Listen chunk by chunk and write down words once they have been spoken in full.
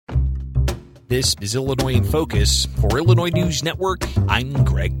This is Illinois in Focus. For Illinois News Network, I'm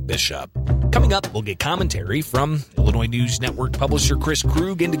Greg Bishop. Coming up, we'll get commentary from Illinois News Network publisher Chris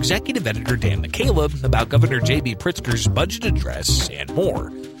Krug and executive editor Dan McCaleb about Governor J.B. Pritzker's budget address and more.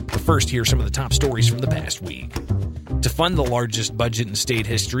 But first, here are some of the top stories from the past week. To fund the largest budget in state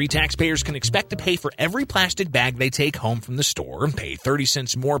history, taxpayers can expect to pay for every plastic bag they take home from the store, pay 30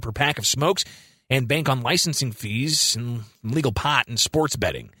 cents more per pack of smokes, and bank on licensing fees and legal pot and sports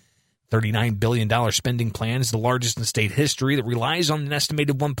betting. $39 billion spending plan is the largest in state history that relies on an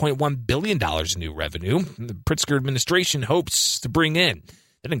estimated $1.1 billion in new revenue the Pritzker administration hopes to bring in.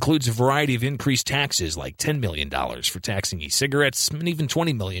 That includes a variety of increased taxes like $10 million for taxing e-cigarettes and even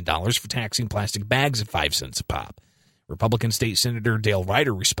 $20 million for taxing plastic bags at 5 cents a pop. Republican State Senator Dale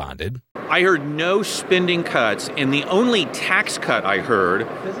Ryder responded. I heard no spending cuts, and the only tax cut I heard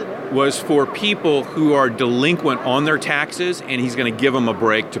was for people who are delinquent on their taxes, and he's going to give them a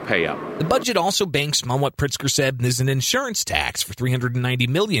break to pay up. The budget also banks on what Pritzker said is an insurance tax for $390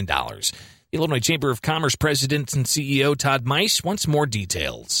 million. The Illinois Chamber of Commerce President and CEO Todd Mice wants more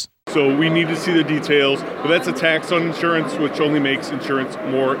details. So we need to see the details, but that's a tax on insurance, which only makes insurance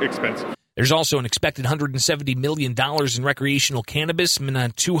more expensive. There's also an expected $170 million in recreational cannabis and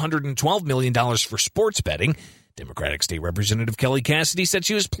 $212 million for sports betting. Democratic State Representative Kelly Cassidy said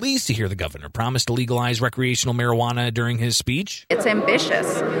she was pleased to hear the governor promise to legalize recreational marijuana during his speech. It's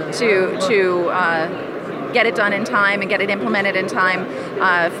ambitious to get it done in time and get it implemented in time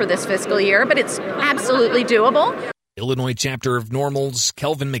for this fiscal year, but it's absolutely doable. Illinois chapter of NORML's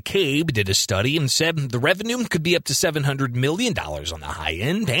Kelvin McCabe did a study and said the revenue could be up to $700 million on the high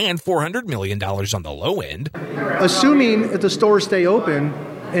end and $400 million on the low end. Assuming if the stores stay open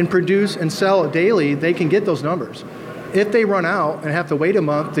and produce and sell daily, they can get those numbers. If they run out and have to wait a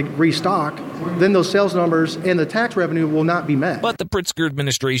month to restock, then those sales numbers and the tax revenue will not be met. But the Pritzker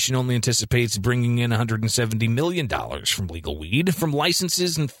administration only anticipates bringing in $170 million from legal weed, from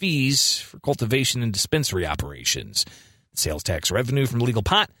licenses and fees for cultivation and dispensary operations. Sales tax revenue from legal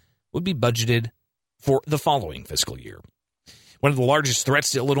pot would be budgeted for the following fiscal year. One of the largest threats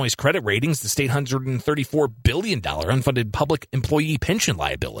to Illinois' credit ratings, the state $134 billion unfunded public employee pension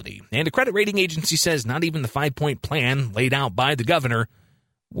liability. And a credit rating agency says not even the 5-point plan laid out by the governor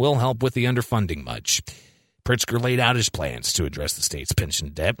will help with the underfunding much. Pritzker laid out his plans to address the state's pension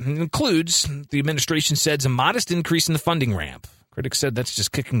debt. It includes, the administration says, a modest increase in the funding ramp. Critics said that's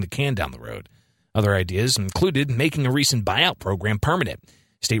just kicking the can down the road. Other ideas included making a recent buyout program permanent.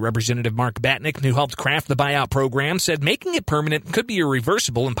 State Representative Mark Batnick, who helped craft the buyout program, said making it permanent could be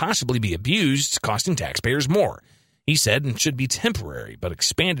irreversible and possibly be abused, costing taxpayers more. He said it should be temporary, but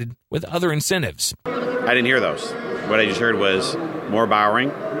expanded with other incentives. I didn't hear those. What I just heard was more borrowing,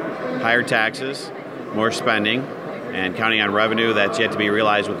 higher taxes, more spending, and counting on revenue that's yet to be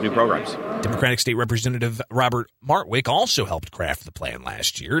realized with new programs. Democratic State Representative Robert Martwick also helped craft the plan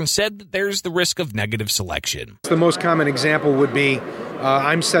last year and said that there's the risk of negative selection. The most common example would be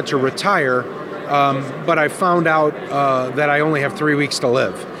I'm set to retire, but I found out that I only have 3 weeks to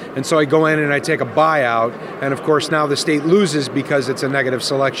live. And so I go in and I take a buyout, and of course now the state loses because it's a negative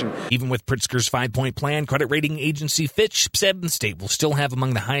selection. Even with Pritzker's 5-point plan, credit rating agency Fitch said the state will still have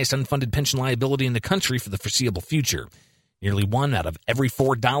among the highest unfunded pension liability in the country for the foreseeable future. Nearly 1 out of every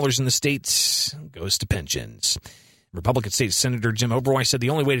 $4 in the states goes to pensions. Republican State Senator Jim Oberweis said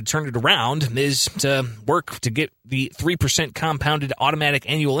the only way to turn it around is to work to get the 3% compounded automatic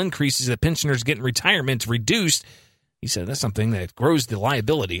annual increases that pensioners get in retirement reduced. He said that's something that grows the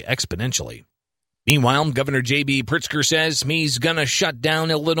liability exponentially. Meanwhile, Governor J.B. Pritzker says he's going to shut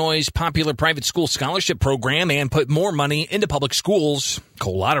down Illinois' popular private school scholarship program and put more money into public schools.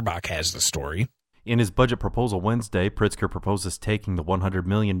 Cole Lauterbach has the story. In his budget proposal Wednesday, Pritzker proposes taking the $100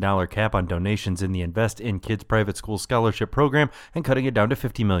 million cap on donations in the Invest in Kids Private School Scholarship Program and cutting it down to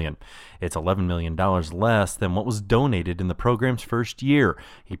 $50 million. It's $11 million less than what was donated in the program's first year.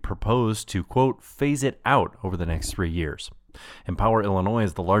 He proposed to, quote, phase it out over the next 3 years. Empower Illinois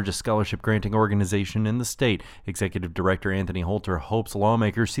is the largest scholarship granting organization in the state. Executive Director Anthony Holter hopes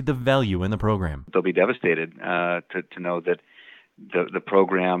lawmakers see the value in the program. They'll be devastated to know that the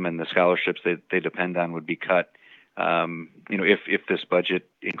program and the scholarships that they depend on would be cut, if this budget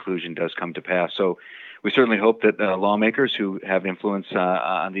inclusion does come to pass. So we certainly hope that lawmakers who have influence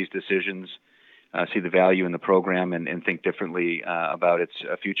on these decisions see the value in the program and think differently about its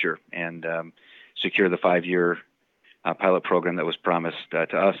future and secure the 5-year pilot program that was promised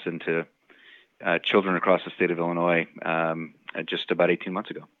to us and to children across the state of Illinois just about 18 months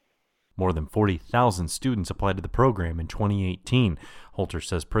ago. More than 40,000 students applied to the program in 2018. Holter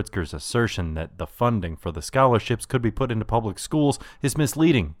says Pritzker's assertion that the funding for the scholarships could be put into public schools is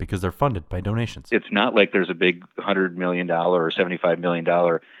misleading because they're funded by donations. It's not like there's a big $100 million or $75 million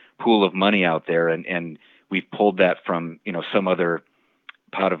pool of money out there, and we've pulled that from some other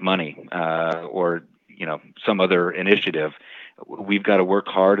pot of money or some other initiative. We've got to work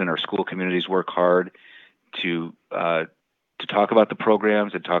hard, and our school communities work hard to talk about the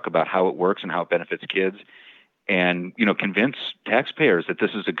programs and talk about how it works and how it benefits kids, and convince taxpayers that this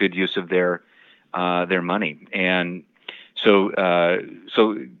is a good use of their money. And so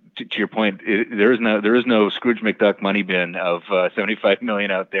to your point, there is no Scrooge McDuck money bin of $75 million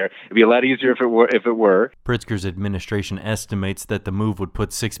out there. It'd be a lot easier if it were. Pritzker's administration estimates that the move would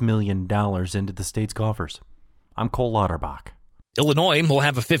put $6 million into the state's coffers. I'm Cole Lauterbach. Illinois will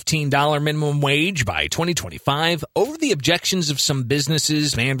have a $15 minimum wage by 2025 over the objections of some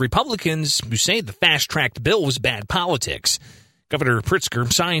businesses and Republicans who say the fast-tracked bill was bad politics. Governor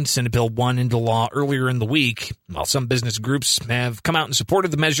Pritzker signed Senate Bill 1 into law earlier in the week. While some business groups have come out in support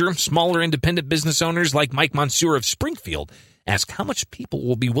of the measure, smaller independent business owners like Mike Monsour of Springfield ask how much people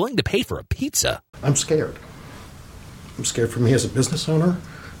will be willing to pay for a pizza. I'm scared. I'm scared for me as a business owner.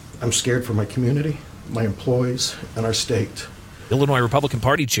 I'm scared for my community, my employees, and our state. Illinois Republican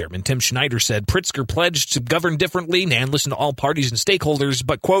Party Chairman Tim Schneider said Pritzker pledged to govern differently and listen to all parties and stakeholders,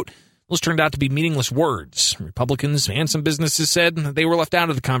 but, quote, those turned out to be meaningless words. Republicans and some businesses said they were left out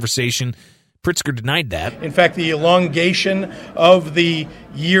of the conversation. Pritzker denied that. In fact, the elongation of the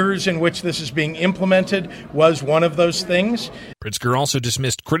years in which this is being implemented was one of those things. Pritzker also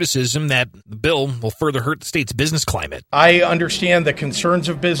dismissed criticism that the bill will further hurt the state's business climate. I understand the concerns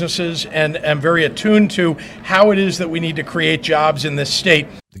of businesses and am very attuned to how it is that we need to create jobs in this state.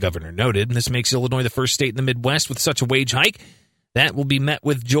 The governor noted this makes Illinois the first state in the Midwest with such a wage hike. That will be met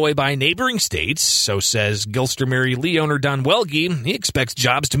with joy by neighboring states, so says Gilster Mary Lee owner Don Welge. He expects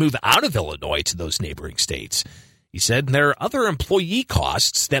jobs to move out of Illinois to those neighboring states. He said there are other employee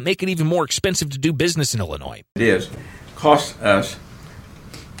costs that make it even more expensive to do business in Illinois. It costs us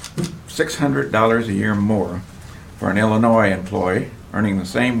 $600 a year more for an Illinois employee earning the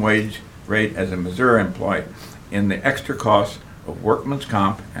same wage rate as a Missouri employee in the extra costs of workman's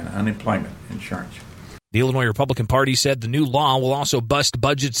comp and unemployment insurance. The Illinois Republican Party said the new law will also bust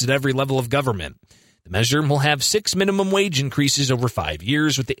budgets at every level of government. The measure will have 6 minimum wage increases over 5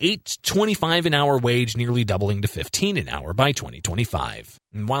 years, with the $8.25 an hour wage nearly doubling to $15 an hour by 2025.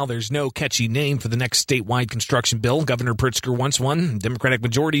 And while there's no catchy name for the next statewide construction bill, Governor Pritzker wants one. Democratic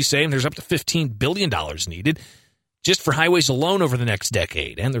majorities saying there's up to $15 billion needed just for highways alone over the next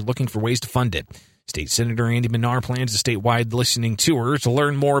decade, and they're looking for ways to fund it. State Senator Andy Menard plans a statewide listening tour to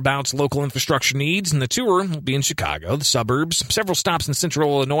learn more about local infrastructure needs, and the tour will be in Chicago, the suburbs, several stops in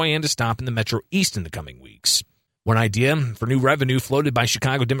central Illinois, and a stop in the Metro East in the coming weeks. One idea for new revenue floated by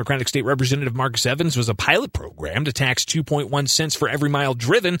Chicago Democratic State Representative Marcus Evans was a pilot program to tax 2.1 cents for every mile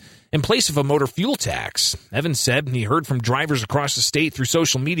driven in place of a motor fuel tax. Evans said he heard from drivers across the state through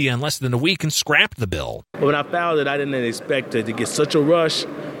social media in less than a week and scrapped the bill. When I found it, I didn't expect it to get such a rush,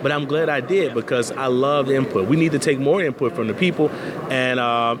 but I'm glad I did because I love the input. We need to take more input from the people and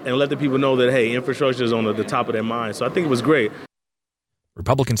let the people know that, hey, infrastructure is on the top of their mind. So I think it was great.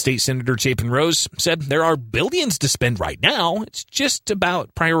 Republican State Senator Chapin Rose said there are billions to spend right now. It's just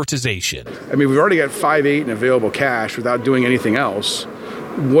about prioritization. I mean, we've already got $5.8 in available cash without doing anything else.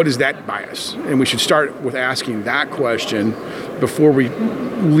 What is that bias? And we should start with asking that question before we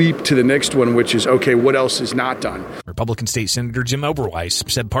leap to the next one, which is, okay, what else is not done? Republican State Senator Jim Oberweis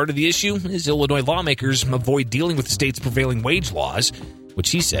said part of the issue is Illinois lawmakers avoid dealing with the state's prevailing wage laws,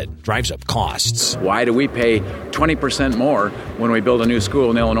 which he said drives up costs. Why do we pay 20% more when we build a new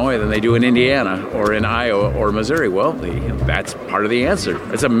school in Illinois than they do in Indiana or in Iowa or Missouri? Well, that's part of the answer.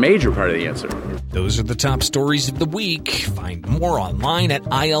 That's a major part of the answer. Those are the top stories of the week. Find more online at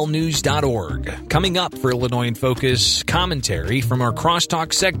ilnews.org. Coming up for Illinois in Focus, commentary from our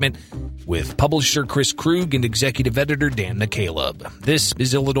Crosstalk segment with publisher Chris Krug and executive editor Dan McCaleb. This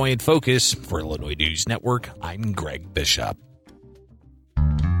is Illinois in Focus. For Illinois News Network, I'm Greg Bishop.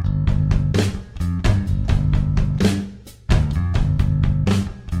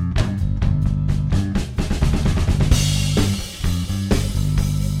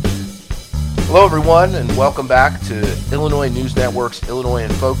 Hello, everyone, and welcome back to Illinois News Network's Illinois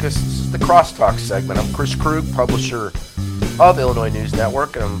in Focus. This is the Crosstalk segment. I'm Chris Krug, publisher of Illinois News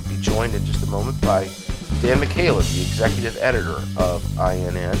Network, and I'm going to be joined in just a moment by Dan McCaleb, the executive editor of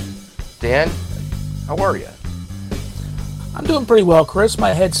INN. Dan, how are you? I'm doing pretty well, Chris.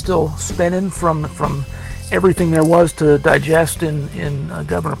 My head's still spinning from everything there was to digest in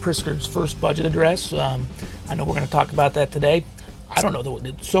Governor Pritzker's first budget address. I know we're going to talk about that today. I don't know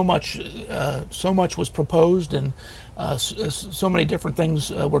that so much was proposed and so many different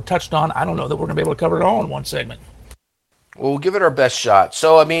things were touched on. I don't know that we're going to be able to cover it all in one segment. Well, we'll give it our best shot.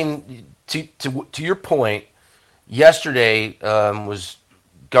 So, I mean, to your point, yesterday was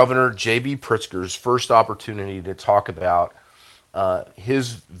Governor J.B. Pritzker's first opportunity to talk about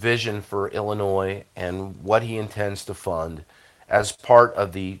his vision for Illinois and what he intends to fund as part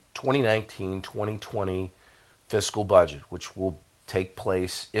of the 2019-2020 fiscal budget, which will take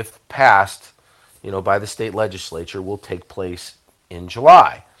place, if passed, by the state legislature, will take place in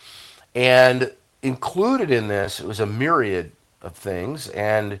July. And included in this, it was a myriad of things,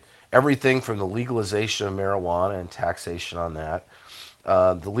 and everything from the legalization of marijuana and taxation on that,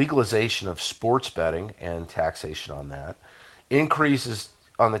 the legalization of sports betting and taxation on that, increases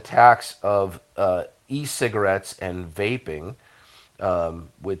on the tax of e-cigarettes and vaping,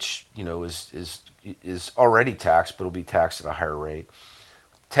 which is already taxed, but will be taxed at a higher rate.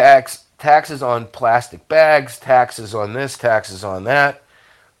 Taxes on plastic bags, taxes on this, taxes on that.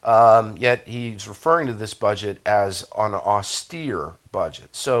 Yet he's referring to this budget as an austere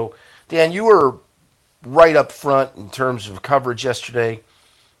budget. So, Dan, you were right up front in terms of coverage yesterday,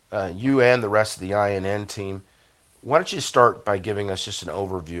 you and the rest of the INN team. Why don't you start by giving us just an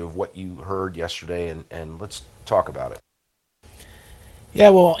overview of what you heard yesterday, and let's talk about it. Yeah,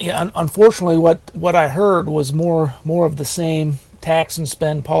 well, unfortunately, what I heard was more of the same tax and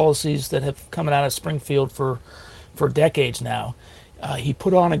spend policies that have come out of Springfield for decades now. He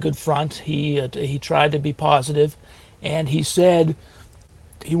put on a good front. He tried to be positive, and he said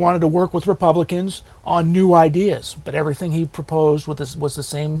he wanted to work with Republicans on new ideas. But everything he proposed was the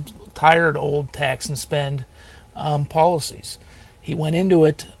same tired old tax and spend policies. He went into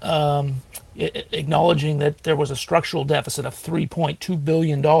it acknowledging that there was a structural deficit of $3.2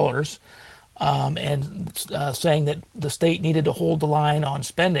 billion and saying that the state needed to hold the line on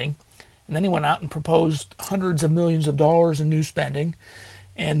spending. And then he went out and proposed hundreds of millions of dollars in new spending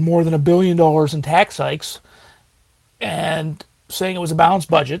and more than $1 billion in tax hikes, and saying it was a balanced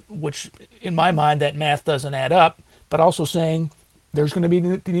budget, which in my mind that math doesn't add up, but also saying there's going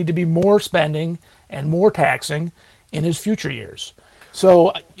to need to be more spending and more taxing in his future years.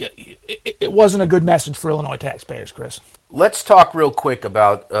 So it wasn't a good message for Illinois taxpayers, Chris. Let's talk real quick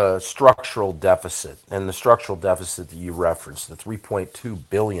about structural deficit and the structural deficit that you referenced, the $3.2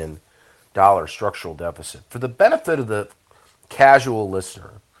 billion structural deficit. For the benefit of the casual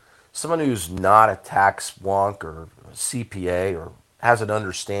listener, someone who's not a tax wonk or a CPA or has an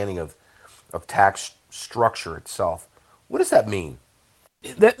understanding of tax structure itself, what does that mean?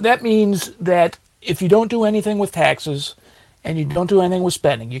 That means that if you don't do anything with taxes and you don't do anything with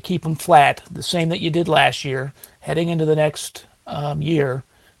spending, you keep them flat, the same that you did last year, heading into the next year,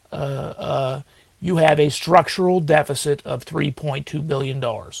 you have a structural deficit of $3.2 billion.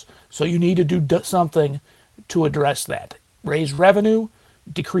 So you need to do something to address that. Raise revenue,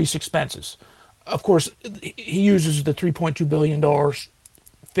 decrease expenses. Of course, he uses the $3.2 billion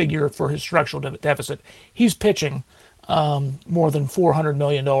figure for his structural deficit. He's pitching more than $400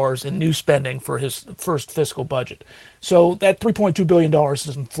 million in new spending for his first fiscal budget. So that $3.2 billion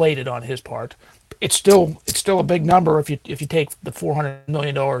is inflated on his part. It's still a big number if you take the $400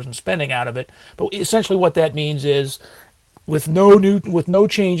 million in spending out of it. But essentially what that means is with no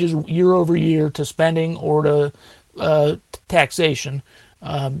changes year over year to spending or to taxation,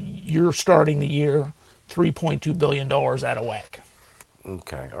 you're starting the year $3.2 billion out of whack.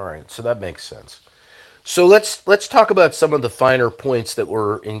 Okay, all right. So that makes sense. So let's talk about some of the finer points that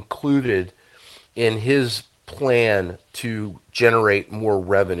were included in his plan to generate more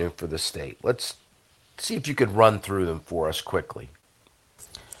revenue for the state. Let's see if you could run through them for us quickly.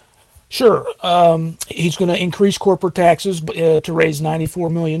 Sure. He's going to increase corporate taxes to raise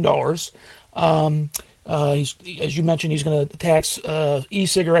 $94 million. As you mentioned, he's going to tax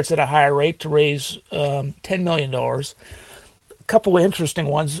e-cigarettes at a higher rate to raise $10 million. A couple of interesting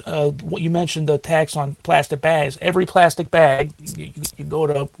ones. What you mentioned, the tax on plastic bags. Every plastic bag, you go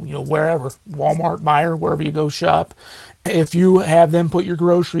to wherever, Walmart, Meijer, wherever you go shop. If you have them put your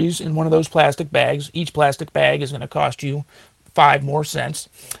groceries in one of those plastic bags, each plastic bag is going to cost you 5 more cents.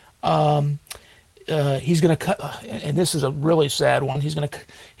 He's going to cut, and this is a really sad one.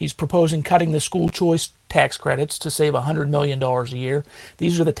 He's proposing cutting the school choice tax credits to save $100 million a year.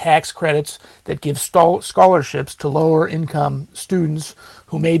 These are the tax credits that give scholarships to lower income students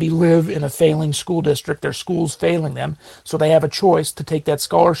who maybe live in a failing school district. Their school's failing them, so they have a choice to take that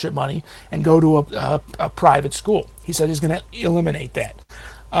scholarship money and go to a private school. He said he's going to eliminate that.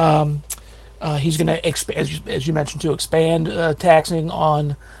 He's going to, as you mentioned, to expand taxing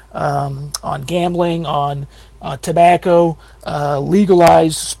on gambling, on tobacco,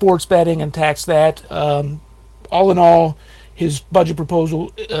 legalize sports betting and tax that. All in all, his budget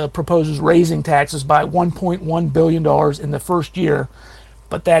proposal proposes raising taxes by $1.1 billion in the first year,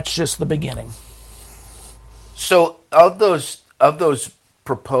 but that's just the beginning. So of those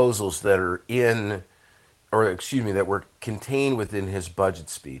proposals that are that were contained within his budget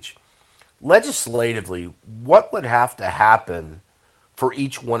speech, legislatively, what would have to happen for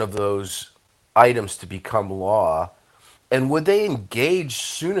each one of those items to become law? And would they engage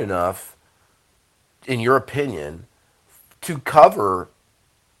soon enough, in your opinion, to cover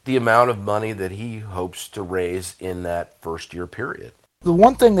the amount of money that he hopes to raise in that first year period? The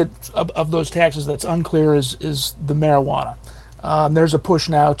one thing that of those taxes that's unclear is the marijuana. There's a push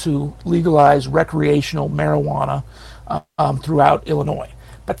now to legalize recreational marijuana throughout Illinois,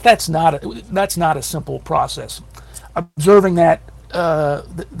 but that's not a simple process. Observing that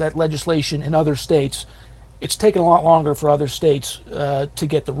legislation in other states, it's taken a lot longer for other states to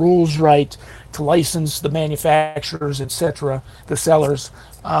get the rules right, to license the manufacturers, etc., the sellers.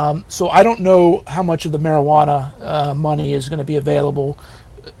 So I don't know how much of the marijuana money is going to be available,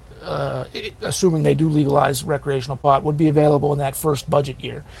 assuming they do legalize recreational pot, would be available in that first budget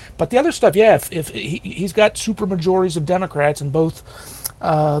year. But the other stuff, yeah, if he's got supermajorities of Democrats in both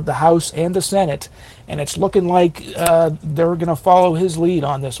the House and the Senate, and it's looking like they're going to follow his lead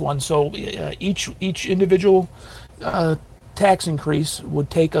on this one. So each individual tax increase would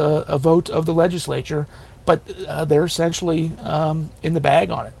take a vote of the legislature, but they're essentially in the bag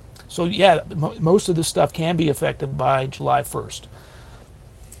on it. So yeah, most of this stuff can be effective by July 1st.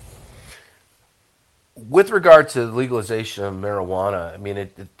 With regard to legalization of marijuana, I mean,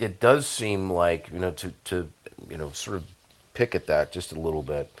 it does seem like, to sort of pick at that just a little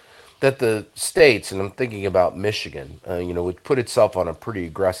bit, that the states, and I'm thinking about Michigan, would put itself on a pretty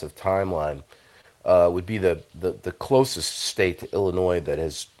aggressive timeline, would be the closest state to Illinois that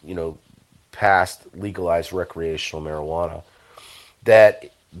has, passed legalized recreational marijuana, that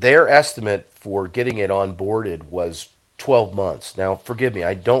their estimate for getting it onboarded was 12 months. Now, forgive me,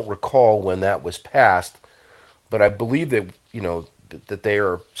 I don't recall when that was passed, but I believe that, that they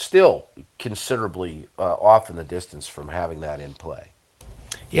are still considerably off in the distance from having that in play.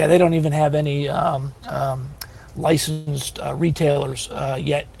 Yeah, they don't even have any licensed retailers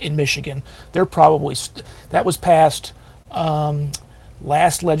yet in Michigan. They're probably, that was passed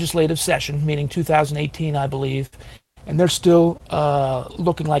last legislative session, meaning 2018, I believe, and they're still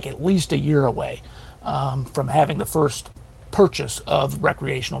looking like at least a year away from having the first purchase of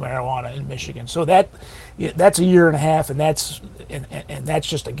recreational marijuana in Michigan. So that's a year and a half, and that's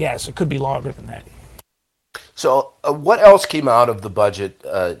just a guess. It could be longer than that. So what else came out of the budget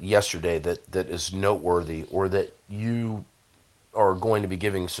yesterday that is noteworthy, or that you are going to be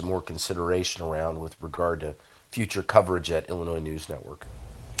giving some more consideration around with regard to future coverage at Illinois News Network?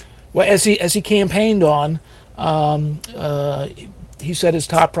 Well, as he campaigned on, he said his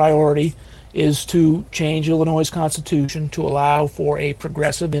top priority is to change Illinois' constitution to allow for a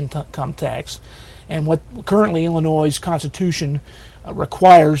progressive income tax. And what currently Illinois' constitution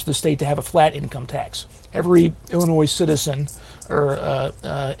requires the state to have a flat income tax. Every Illinois citizen or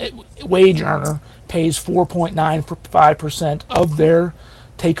wage earner pays 4.95% of their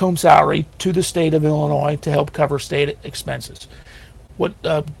take-home salary to the state of Illinois to help cover state expenses. What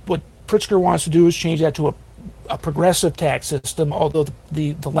Pritzker wants to do is change that to a progressive tax system, although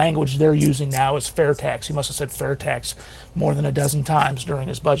the language they're using now is fair tax. He must have said fair tax more than a dozen times during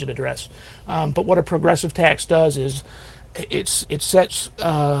his budget address. But what a progressive tax does is it sets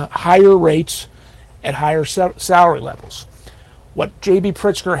higher rates at higher salary levels. What J.B.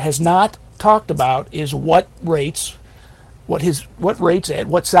 Pritzker has not talked about is what rates at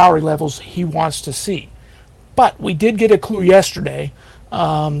what salary levels he wants to see. But we did get a clue yesterday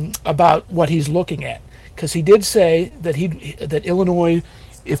about what he's looking at, because he did say that Illinois,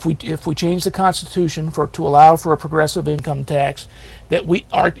 if we change the Constitution to allow for a progressive income tax, that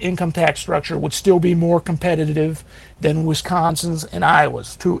our income tax structure would still be more competitive than Wisconsin's and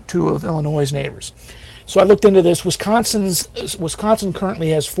Iowa's, two of Illinois' neighbors. So I looked into this. Wisconsin currently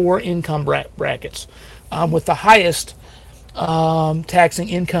has 4 income brackets, with the highest taxing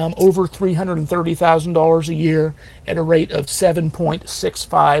income over $330,000 a year at a rate of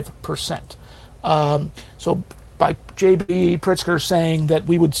 7.65%. So by J.B. Pritzker saying that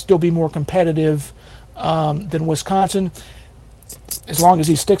we would still be more competitive than Wisconsin, as long as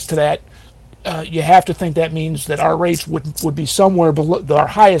he sticks to that, you have to think that means that our rates would be somewhere below, our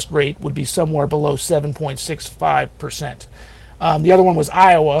highest rate would be somewhere below 7.65%. The other one was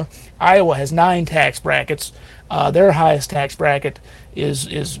Iowa. Iowa has 9 tax brackets. Their highest tax bracket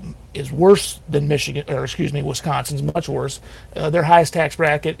is worse than Wisconsin's, much worse. Their highest tax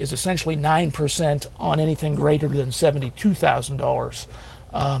bracket is essentially 9% on anything greater than $72,000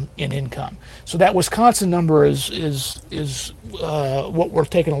 in income. So that Wisconsin number is what we're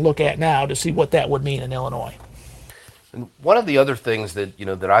taking a look at now to see what that would mean in Illinois. And one of the other things that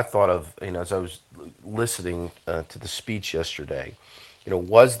that I thought of, as I was listening to the speech yesterday,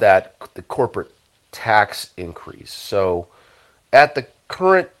 was that the corporate tax increase. So, at the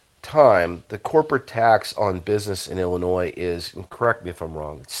current time, the corporate tax on business in Illinois is, and correct me if I'm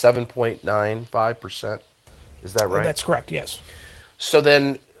wrong, 7.95%. Is that right? That's correct. Yes. So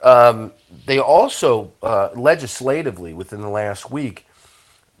then they also legislatively within the last week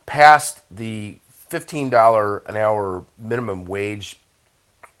passed the $15 an hour minimum wage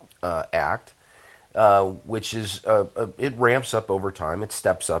act, which is it ramps up over time, it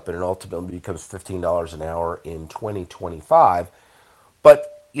steps up, and it ultimately becomes $15 an hour in 2025.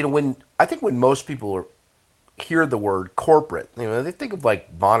 But when most people hear the word corporate, they think of like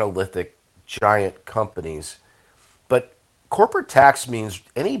monolithic giant companies, but corporate tax means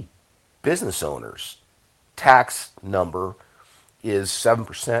any business owner's tax number is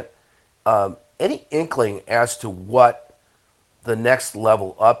 7%. Any inkling as to what the next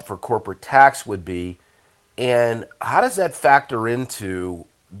level up for corporate tax would be, and how does that factor into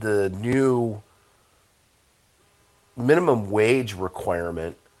the new minimum wage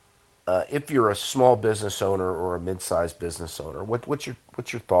requirement if you're a small business owner or a mid-sized business owner? What's your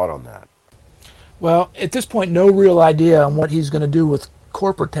thought on that? Well, at this point, no real idea on what he's going to do with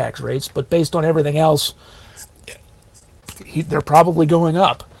corporate tax rates, but based on everything else, they're probably going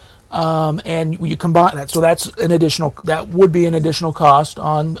up. And you combine that, so that would be an additional cost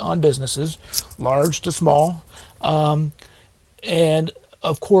on businesses, large to small. And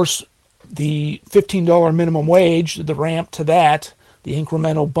of course, the $15 minimum wage, the ramp to that, the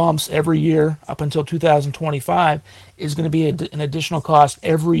incremental bumps every year up until 2025 is going to be an additional cost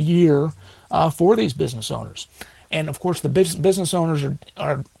every year for these business owners. And of course, the business owners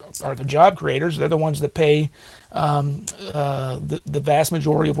are the job creators. They're the ones that pay the vast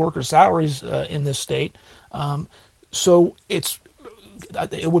majority of workers' salaries in this state. So it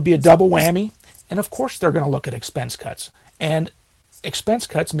would be a double whammy. And of course, they're going to look at expense cuts. And expense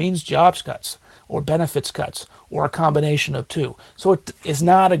cuts means jobs cuts or benefits cuts or a combination of two. So it is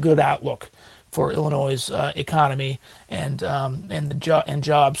not a good outlook for Illinois' economy and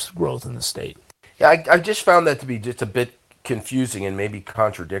jobs growth in the state. Yeah, I just found that to be just a bit confusing and maybe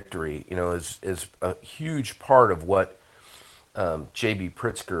contradictory. Is a huge part of what J.B.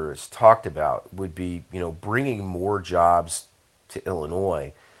 Pritzker has talked about would be bringing more jobs to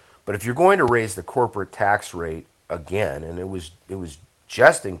Illinois. But if you're going to raise the corporate tax rate again, and it was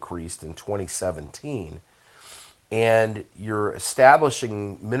just increased in 2017, and you're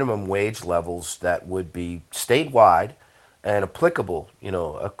establishing minimum wage levels that would be statewide and applicable,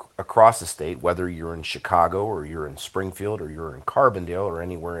 across the state, whether you're in Chicago or you're in Springfield or you're in Carbondale or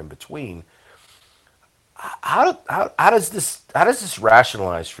anywhere in between. How does this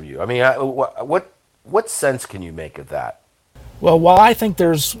rationalize for you? I mean, what sense can you make of that? Well, while I think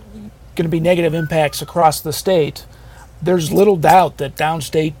there's going to be negative impacts across the state, there's little doubt that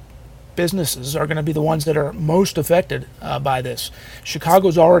downstate businesses are going to be the ones that are most affected by this.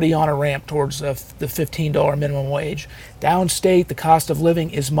 Chicago's already on a ramp towards the $15 minimum wage. Downstate, the cost of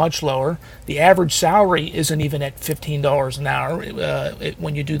living is much lower. The average salary isn't even at $15 an hour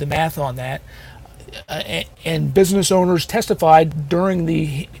when you do the math on that. And business owners testified during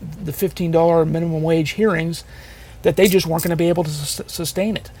the $15 minimum wage hearings that they just weren't going to be able to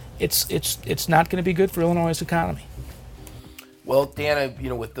sustain it. It's not going to be good for Illinois' economy. Well, Dana,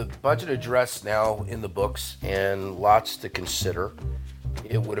 with the budget address now in the books and lots to consider,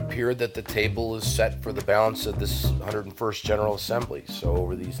 it would appear that the table is set for the balance of this 101st General Assembly. So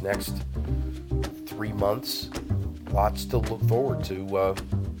over these next 3 months, lots to look forward to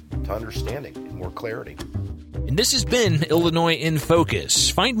understanding and more clarity. And this has been Illinois in Focus.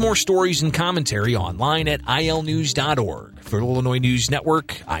 Find more stories and commentary online at ilnews.org. For Illinois News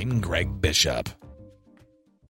Network, I'm Greg Bishop.